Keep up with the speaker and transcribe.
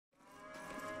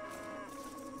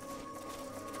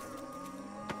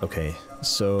Okay,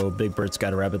 so Big Bird's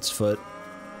got a rabbit's foot.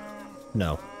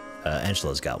 No,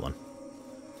 Angela's got one.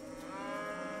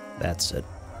 That's it.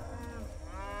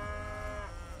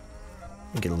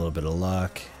 You get a little bit of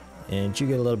luck, and you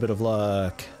get a little bit of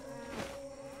luck.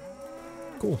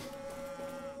 Cool.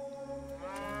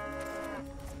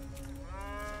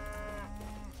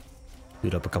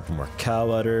 Loot up a couple more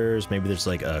cow udders. Maybe there's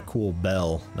like a cool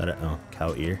bell that oh,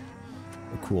 cow ear.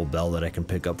 A cool bell that I can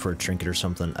pick up for a trinket or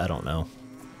something. I don't know.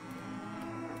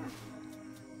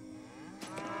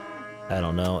 I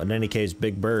don't know. In any case,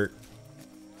 Big Bert.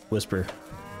 Whisper.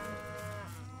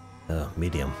 Oh,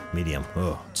 medium. Medium.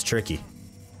 Oh, it's tricky.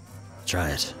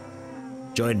 Try it.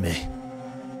 Join me.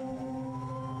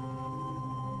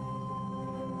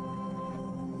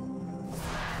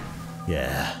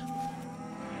 Yeah.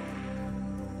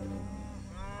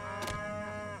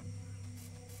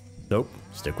 Nope.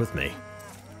 Stick with me.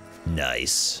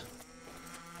 Nice.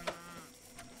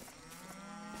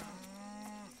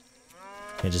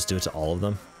 Can I just do it to all of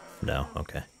them? No,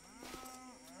 okay.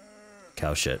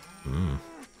 Cow shit. Mmm.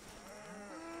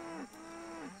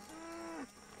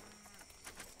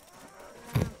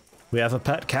 We have a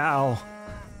pet cow.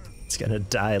 It's gonna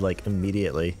die like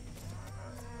immediately.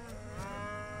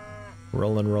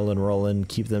 Rolling, rolling, rolling.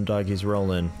 Keep them doggies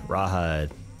rolling.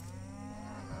 Rawhide.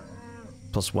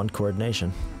 +1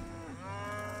 coordination.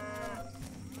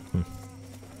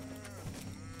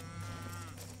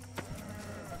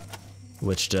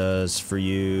 Which does for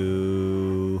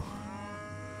you...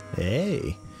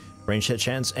 Hey! Range hit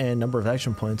chance and number of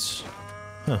action points.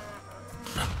 Huh.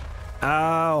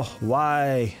 Ow!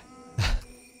 Why?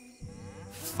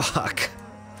 Fuck.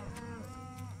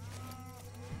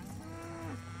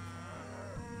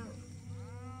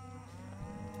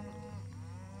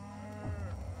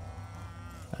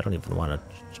 I don't even want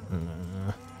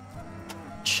to...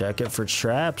 check it for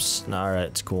traps? Alright,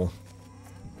 it's cool.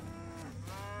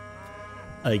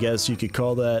 I guess you could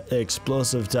call that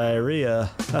explosive diarrhea.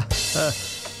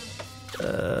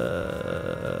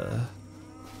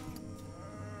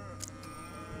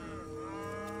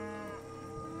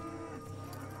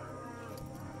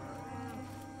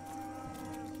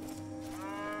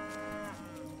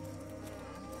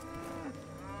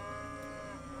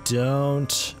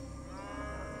 Don't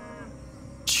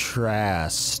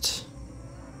trust.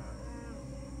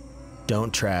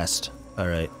 Don't trust.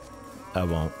 Alright, I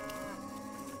won't.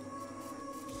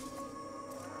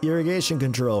 Irrigation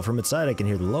control. From its side, I can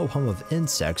hear the low hum of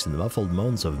insects and the muffled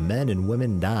moans of men and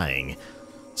women dying.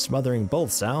 Smothering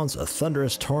both sounds, a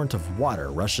thunderous torrent of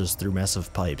water rushes through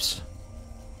massive pipes.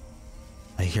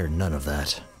 I hear none of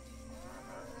that.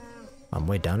 I'm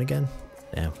way down again?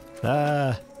 Damn.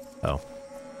 Ah! Oh.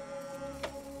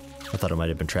 I thought it might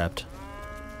have been trapped.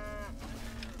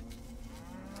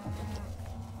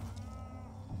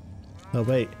 Oh,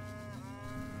 wait.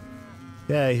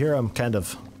 Yeah, I hear him, kind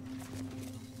of.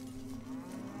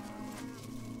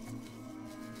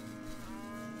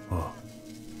 Oh.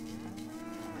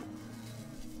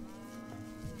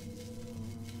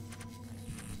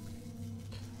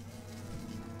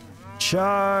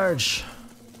 Charge!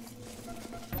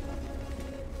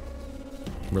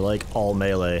 We're like all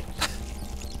melee.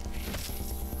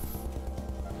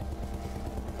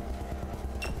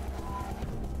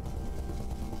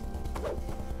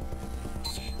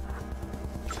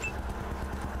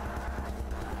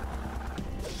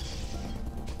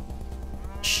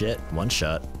 Shit, one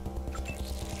shot.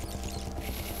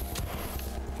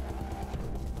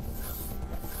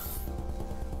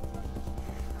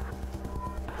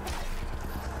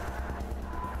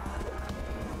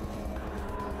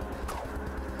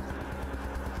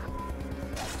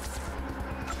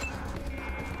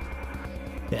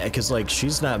 Yeah, because like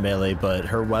she's not melee, but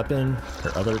her weapon,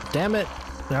 her other, damn it!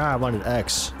 Ah, I wanted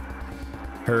X.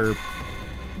 Her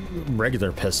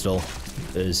regular pistol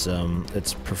is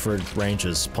its preferred range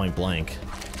is point blank,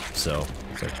 so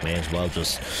it's like may as well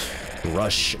just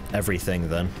rush everything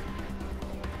then.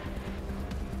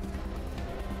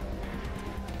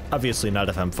 Obviously not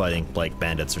if I'm fighting like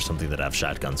bandits or something that have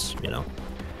shotguns, you know.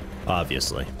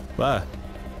 Obviously. Ah.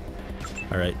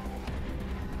 All right.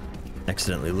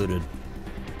 Accidentally looted.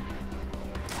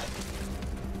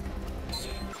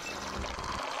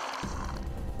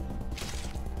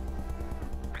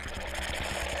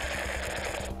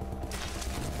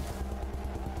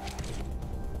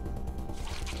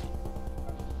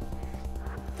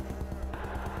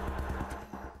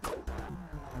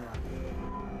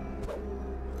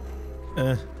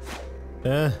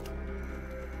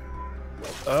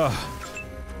 Ugh.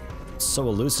 So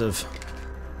elusive.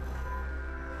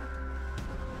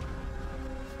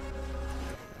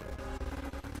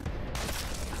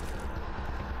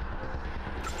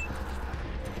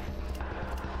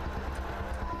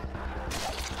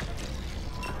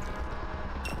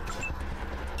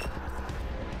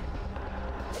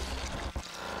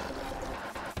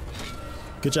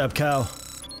 Good job, cow.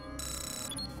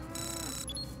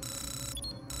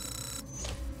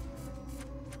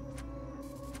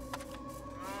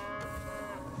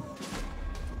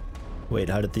 Wait,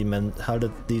 how did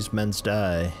these men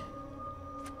die?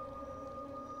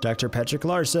 Dr. Patrick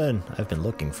Larson, I've been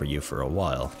looking for you for a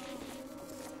while.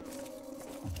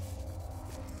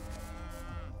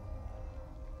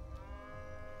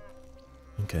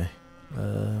 Okay.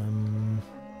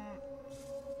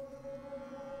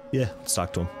 Yeah, let's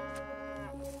talk to him.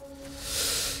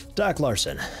 Doc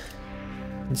Larson.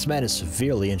 This man is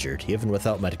severely injured. Even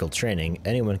without medical training,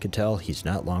 anyone can tell he's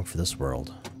not long for this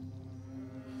world.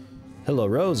 Hello,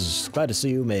 Rose. Glad to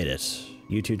see you made it.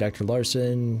 You too, Dr.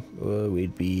 Larson.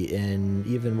 We'd be in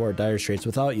even more dire straits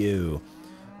without you.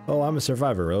 Oh, I'm a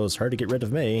survivor, Rose. Hard to get rid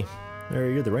of me.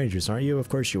 You're the Rangers, aren't you? Of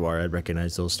course you are. I'd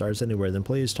recognize those stars anywhere. Then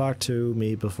please talk to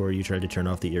me before you try to turn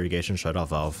off the irrigation shutoff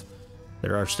valve.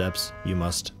 There are steps you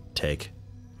must take.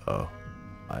 Oh,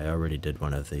 I already did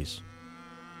one of these.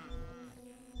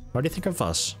 What do you think of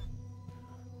us?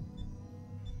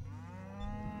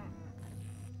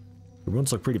 The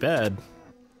wounds look pretty bad.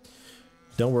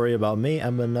 Don't worry about me.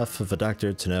 I'm enough of a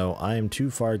doctor to know I'm too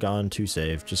far gone to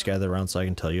save. Just gather around so I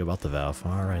can tell you about the valve.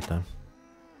 Alright then.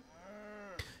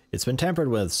 It's been tampered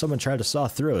with. Someone tried to saw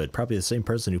through it. Probably the same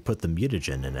person who put the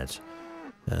mutagen in it.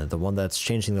 The one that's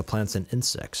changing the plants and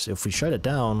insects. If we shut it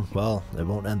down, well, it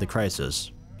won't end the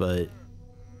crisis. But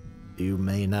you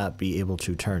may not be able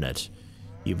to turn it.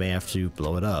 You may have to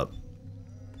blow it up.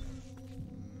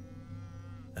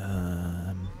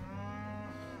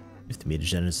 If the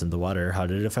mutagen is in the water, how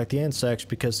did it affect the insects?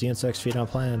 Because the insects feed on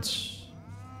plants.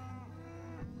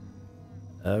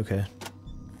 Okay.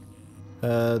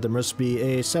 There must be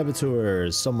a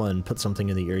saboteur. Someone put something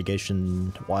in the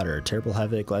irrigation water. Terrible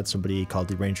havoc. Glad somebody called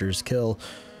the Rangers. Kill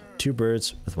 2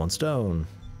 birds with 1 stone.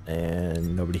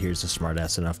 And nobody here is a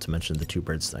smartass enough to mention the 2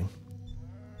 birds thing.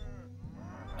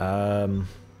 Who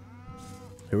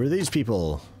are these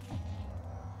people?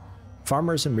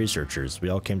 Farmers and researchers. We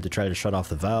all came to try to shut off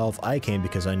the valve. I came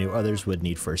because I knew others would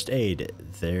need first aid.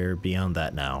 They're beyond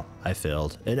that now. I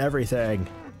failed in everything.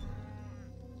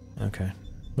 Okay.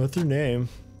 What's your name?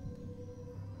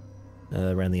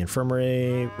 Ran the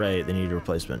infirmary. Right, they need a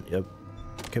replacement. Yep.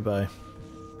 Okay, bye.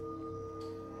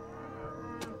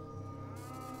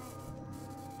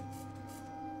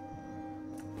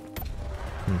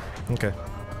 Okay.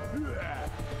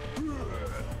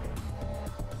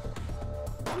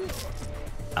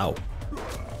 Ow.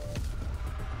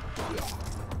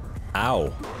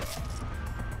 Ow.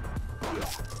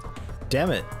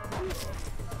 Damn it.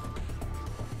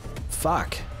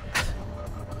 Fuck.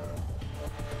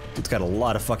 Dude's got a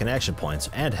lot of fucking action points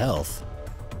and health.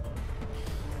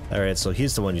 Alright, so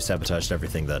he's the one who sabotaged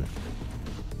everything then.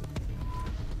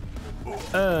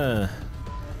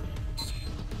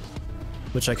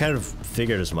 Which I kind of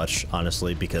figured as much,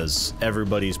 honestly, because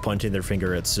everybody's pointing their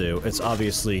finger at Sue. It's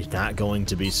obviously not going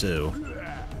to be Sue.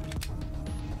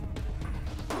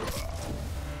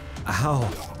 Ow.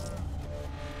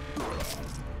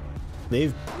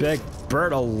 Leave Big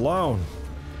Bird alone.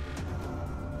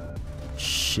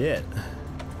 Shit.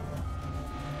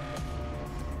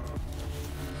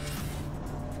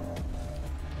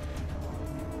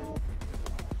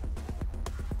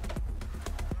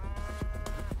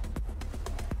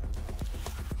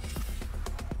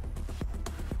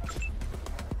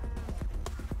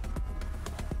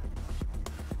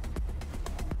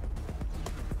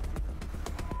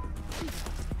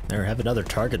 There, have another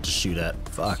target to shoot at.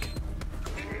 Fuck.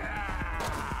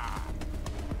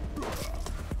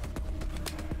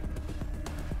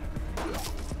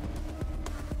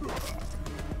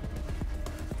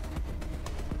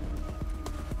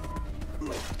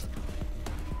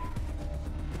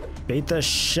 Beat the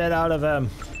shit out of him.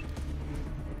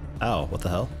 Ow, what the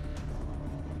hell?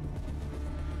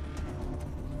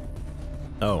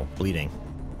 Oh, bleeding.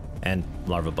 And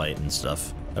larva bite and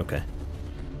stuff. Okay.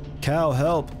 Cow,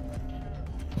 help!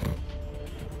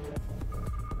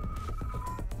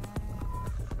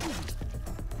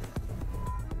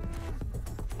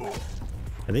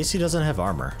 At least he doesn't have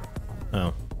armor.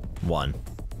 Oh, 1.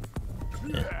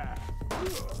 Yeah.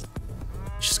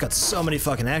 She's got so many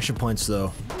fucking action points,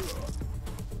 though.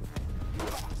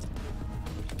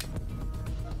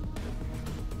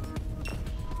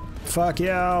 Fuck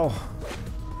you!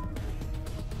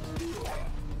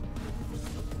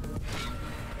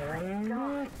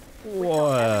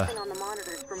 Whoa.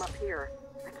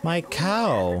 My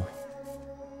cow.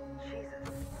 Jesus.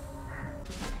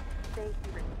 Thank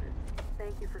you, Rangers.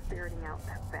 Thank you for ferreting out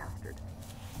that bastard.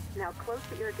 Now close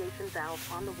the irrigation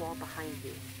valve on the wall behind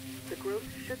you. The growth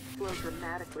should slow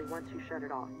dramatically once you shut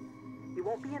it off. You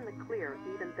won't be in the clear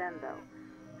even then, though.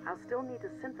 I'll still need to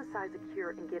synthesize a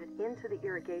cure and get it into the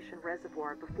irrigation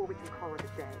reservoir before we can call it a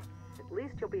day. At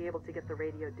least you'll be able to get the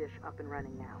radio dish up and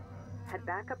running now. Head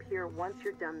back up here once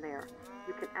you're done there.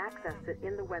 You can access it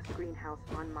in the west greenhouse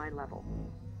on my level.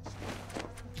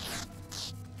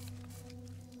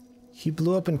 He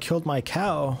blew up and killed my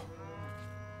cow.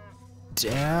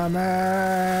 Damn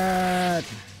it!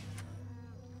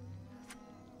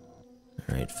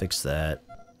 Alright, fix that.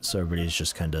 So everybody's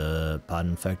just kind of pod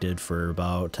infected for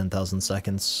about 10,000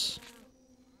 seconds.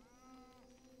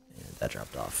 And that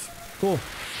dropped off. Cool.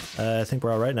 I think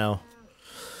we're all right now.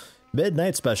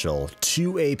 Midnight special.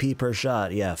 2 AP per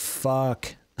shot. Yeah,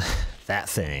 fuck that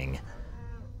thing.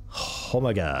 Oh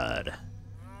my god.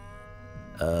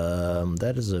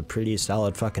 That is a pretty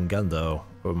solid fucking gun though.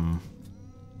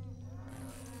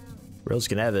 Rose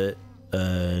can have it.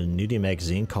 Nudie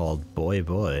magazine called Boy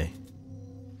Boy.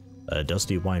 A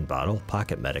dusty wine bottle,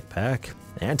 pocket medic pack,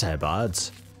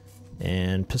 anti-bods,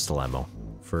 and pistol ammo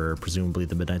for presumably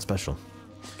the midnight special.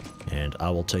 And I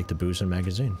will take the booze and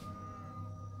magazine.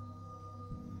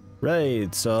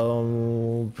 Right, so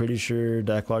I'm pretty sure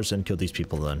Dak Larson killed these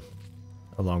people then,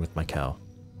 along with my cow.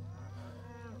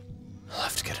 I'll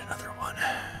have to get another one.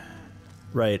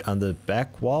 Right, on the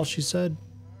back wall, she said?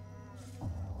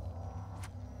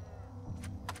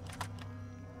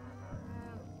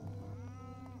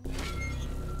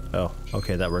 Oh,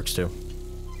 okay, that works too.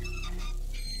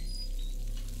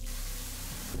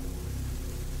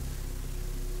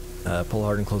 Pull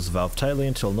hard and close the valve tightly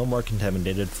until no more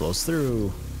contaminated flows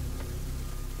through.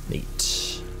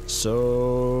 Neat.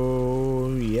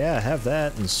 So, yeah, have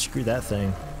that and screw that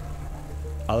thing.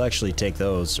 I'll actually take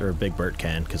those, or Big Bert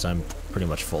can, because I'm pretty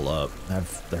much full up. I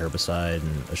have the herbicide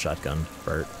and a shotgun,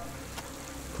 Bert.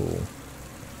 Cool.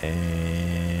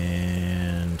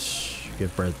 And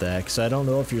give Bert that, because I don't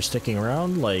know if you're sticking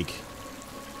around, like,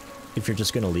 if you're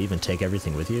just gonna leave and take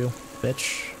everything with you,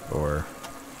 bitch, or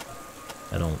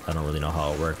I don't really know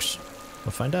how it works.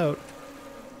 We'll find out.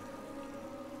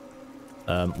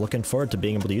 Looking forward to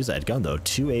being able to use that gun though.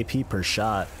 2 AP per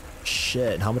shot.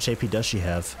 Shit, how much AP does she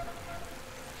have?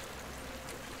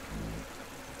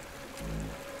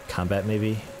 Combat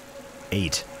maybe?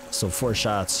 8. So 4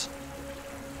 shots.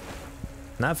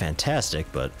 Not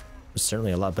fantastic, but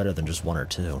certainly a lot better than just 1 or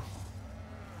 2.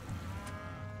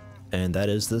 And that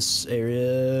is this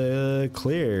area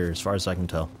clear, as far as I can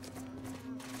tell.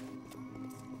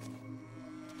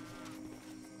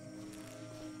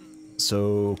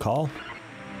 So, call?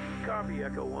 Copy,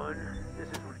 Echo 1. This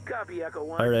is Copy, Echo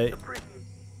 1. Alright.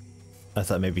 I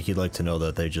thought maybe he'd like to know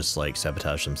that they just, like,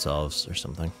 sabotage themselves or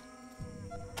something.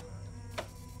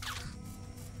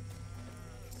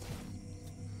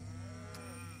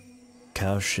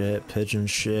 Cow shit, pigeon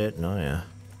shit, oh yeah.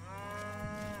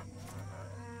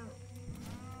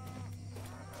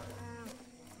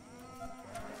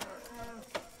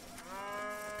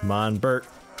 Come on, Bert.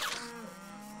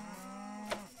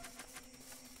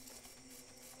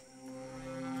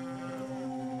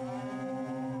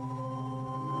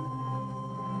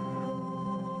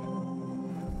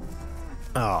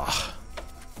 Ah,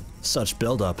 such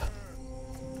buildup.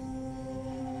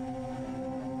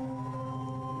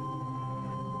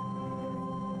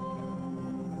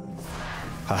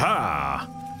 Haha!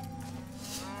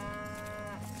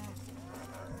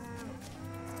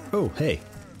 Oh, hey.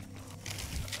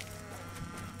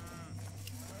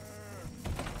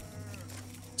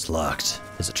 It's locked.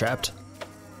 Is it trapped?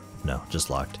 No, just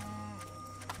locked.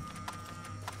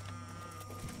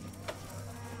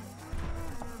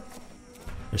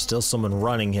 There's still someone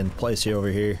running in place here over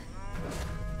here.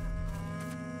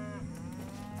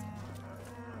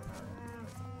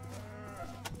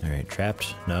 Alright,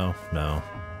 trapped? No, no,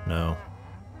 no.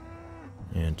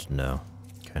 And no.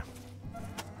 Okay.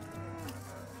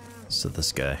 So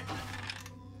this guy.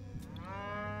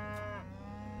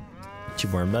 2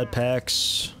 more med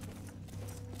packs.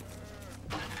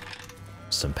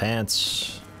 Some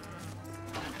pants.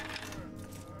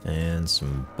 And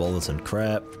some bullets and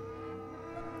crap.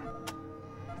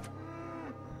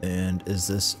 And is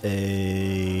this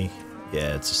a...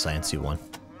 yeah, it's a sciencey one.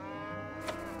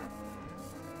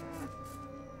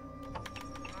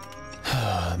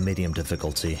 Medium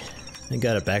difficulty. I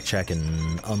gotta backtrack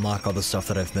and unlock all the stuff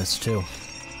that I've missed too.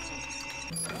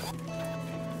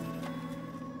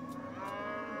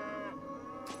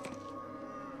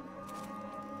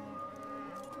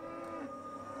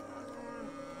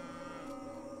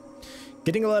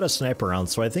 Getting a lot of sniper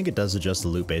rounds, so I think it does adjust the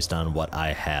loot based on what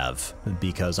I have,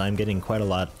 because I'm getting quite a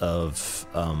lot of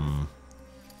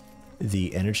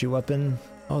the energy weapon.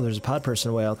 Oh, there's a pod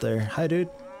person way out there. Hi, dude.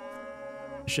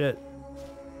 Shit.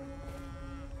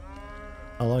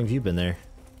 How long have you been there?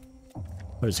 Oh,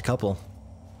 there's a couple.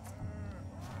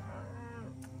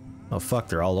 Oh fuck,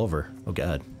 they're all over. Oh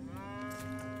god.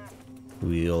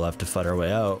 We'll have to fight our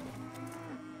way out.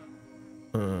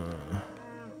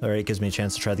 Alright, gives me a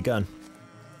chance to try the gun.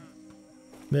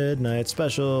 Midnight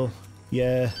special.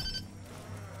 Yeah.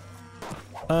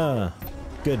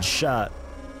 Good shot.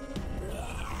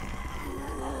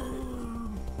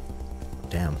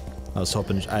 Damn. I was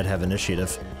hoping I'd have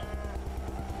initiative.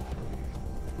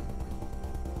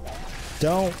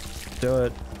 Don't do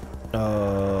it.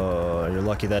 Oh, you're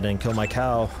lucky that didn't kill my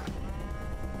cow.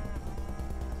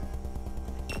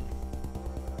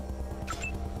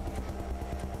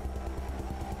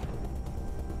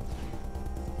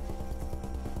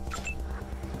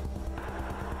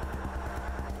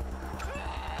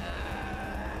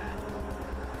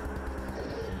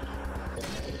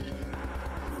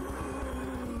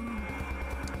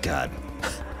 God.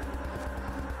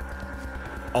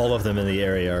 All of them in the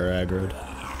area are aggroed.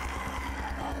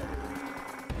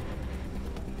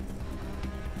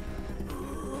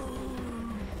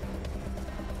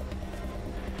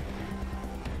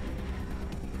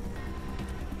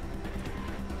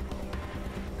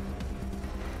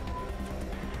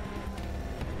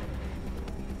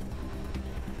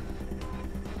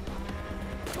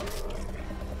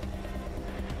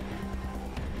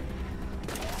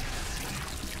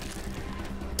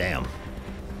 Damn.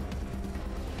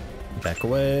 Back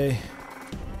away.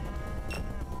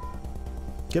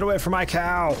 Get away from my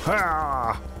cow!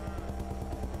 Ah!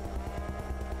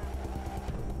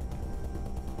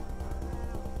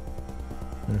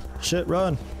 Shit,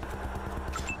 run!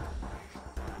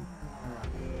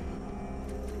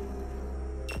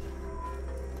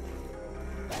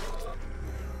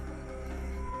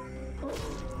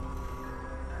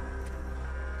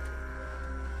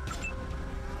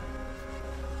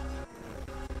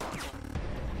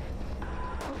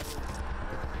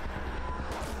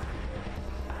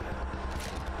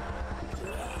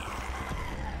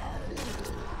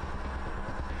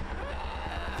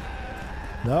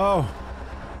 No!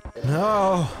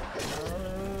 No!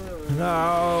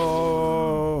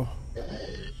 No!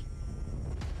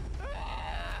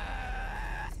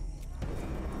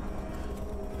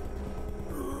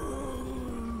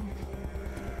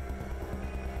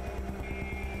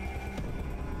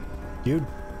 You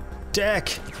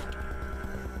dick!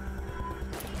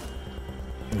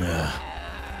 Ugh.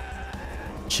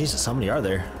 Jesus, how many are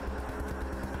there?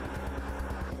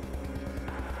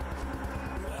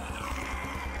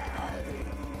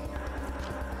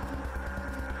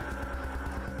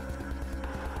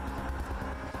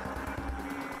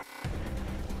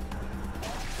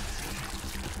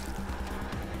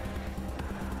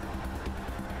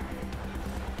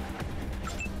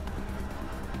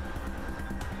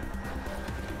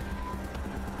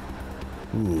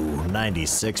 Ooh,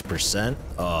 96%?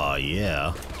 Oh,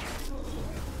 yeah.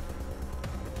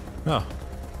 Oh.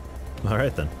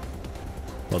 Alright then.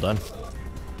 Well done.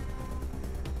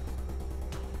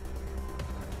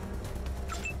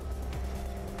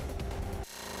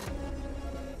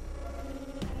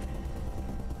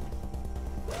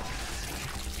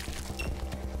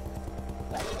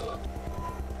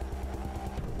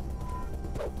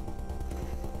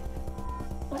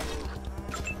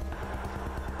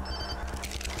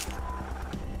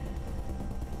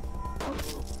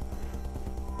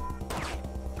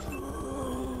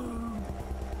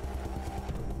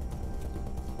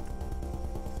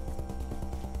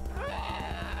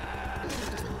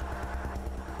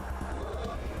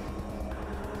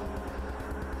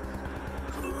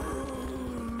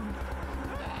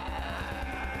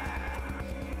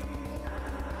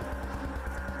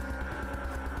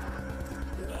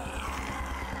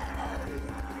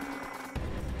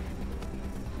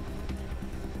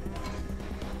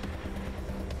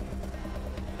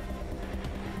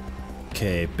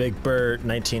 Okay, Big Bird,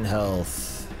 19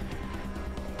 health.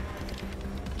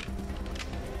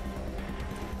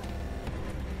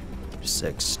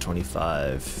 Six,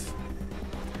 25.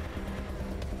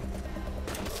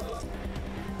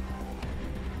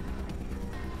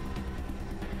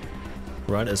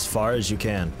 Run as far as you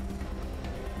can.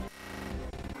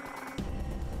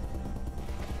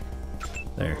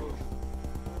 There.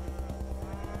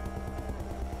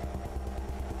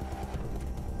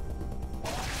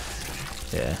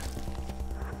 Yeah.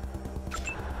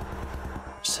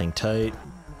 Just hang tight.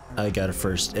 I got a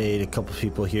first aid, a couple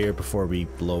people here before we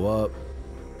blow up.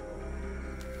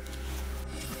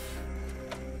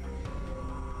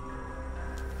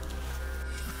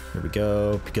 There we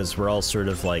go, because we're all sort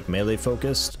of like melee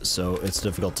focused, so it's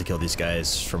difficult to kill these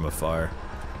guys from afar.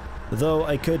 Though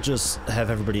I could just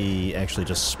have everybody actually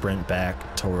just sprint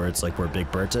back towards like where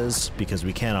Big Bert is, because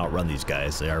we can't outrun these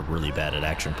guys. They are really bad at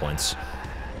action points.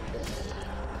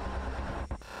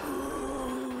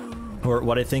 Or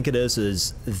what I think it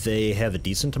is they have a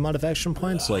decent amount of action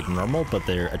points, like normal, but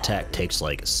their attack takes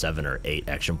like 7 or 8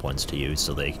 action points to use,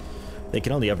 so they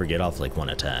can only ever get off like 1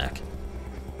 attack.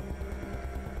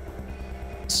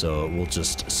 So we'll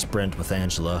just sprint with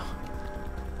Angela.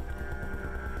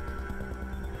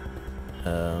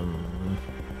 A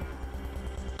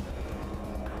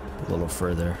little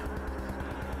further.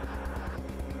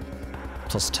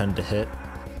 Plus 10 to hit.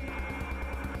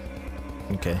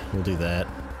 Okay, we'll do that.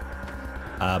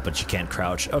 But you can't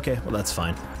crouch. Okay, well that's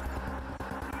fine.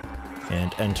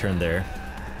 And end turn there.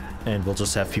 And we'll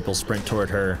just have people sprint toward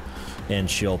her, and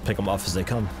she'll pick them off as they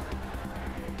come.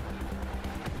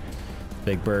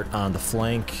 Big Bert on the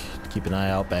flank. Keep an eye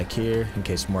out back here in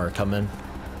case more are coming.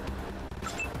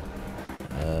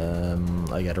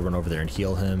 I gotta run over there and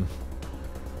heal him.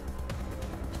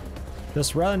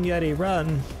 Just run, Yeti,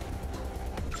 run!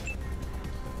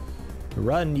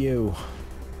 Run, you!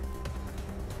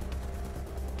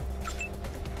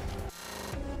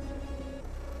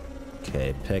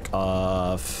 Okay, pick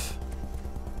off...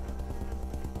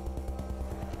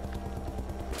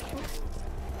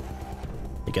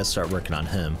 I guess start working on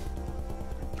him.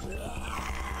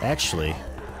 Actually...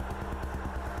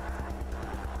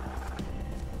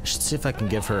 I should see if I can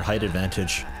give her height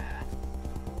advantage.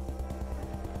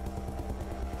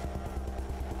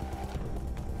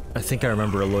 I think I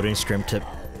remember a loading screen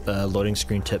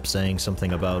tip saying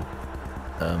something about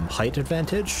height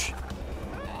advantage.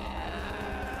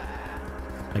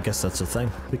 I guess that's the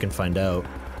thing. We can find out.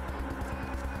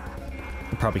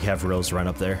 We'll probably have Rose run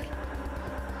up there.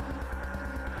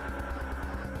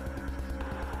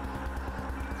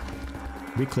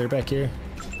 We clear back here?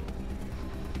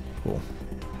 Cool.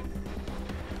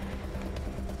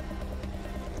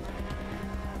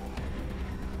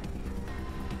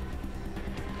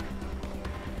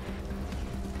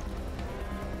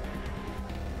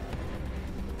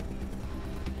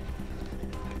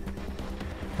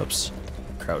 Oops.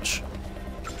 Crouch.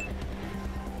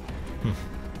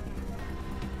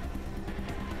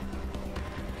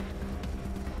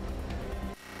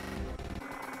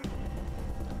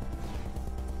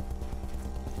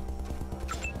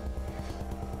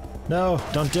 No,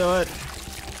 don't do it.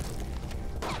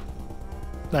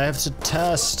 I have to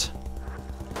test.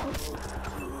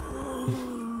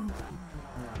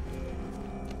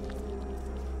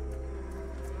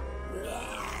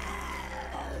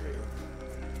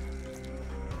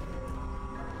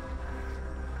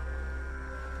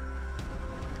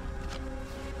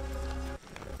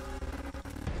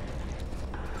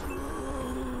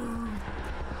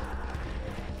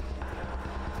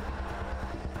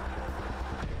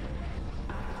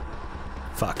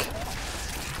 Fuck.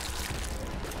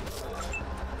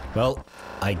 Well,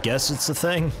 I guess it's a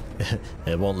thing.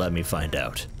 It won't let me find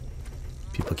out.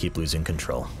 People keep losing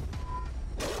control.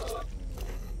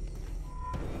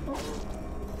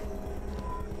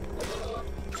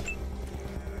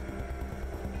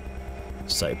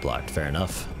 Sight blocked, fair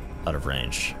enough. Out of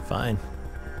range, fine.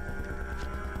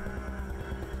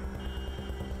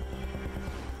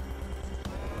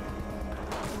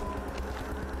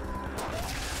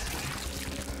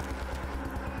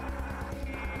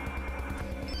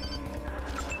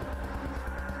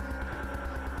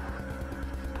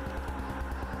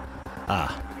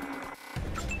 Ah.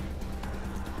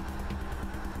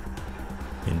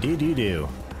 Indeed you do.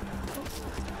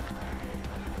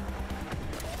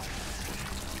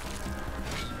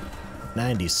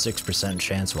 "96%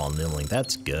 chance while kneeling."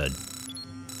 That's good.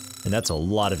 And that's a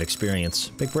lot of experience.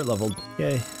 Big Bert leveled.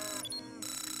 Yay.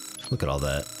 Look at all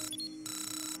that.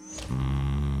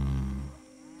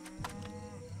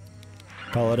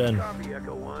 Call it in. Copy,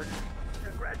 Echo 1.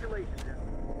 Congratulations.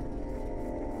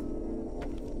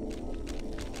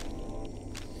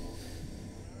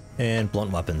 And blunt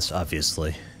weapons,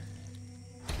 obviously.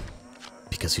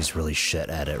 Because he's really shit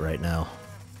at it right now.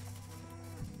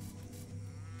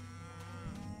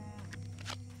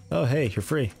 Oh, hey, you're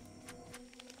free.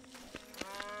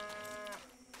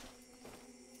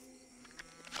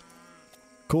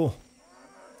 Cool.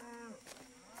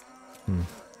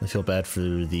 I feel bad for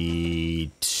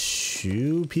the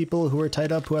 2 people who are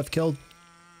tied up who I've killed,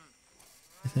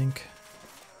 I think.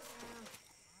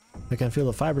 I can feel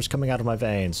the fibers coming out of my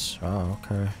veins. Oh,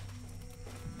 okay.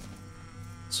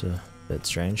 It's a bit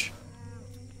strange.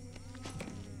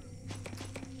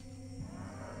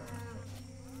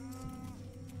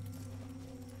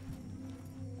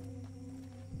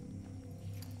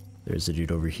 There's a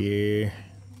dude over here.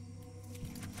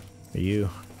 Are you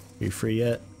free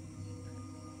yet?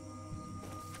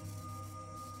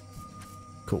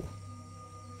 Cool.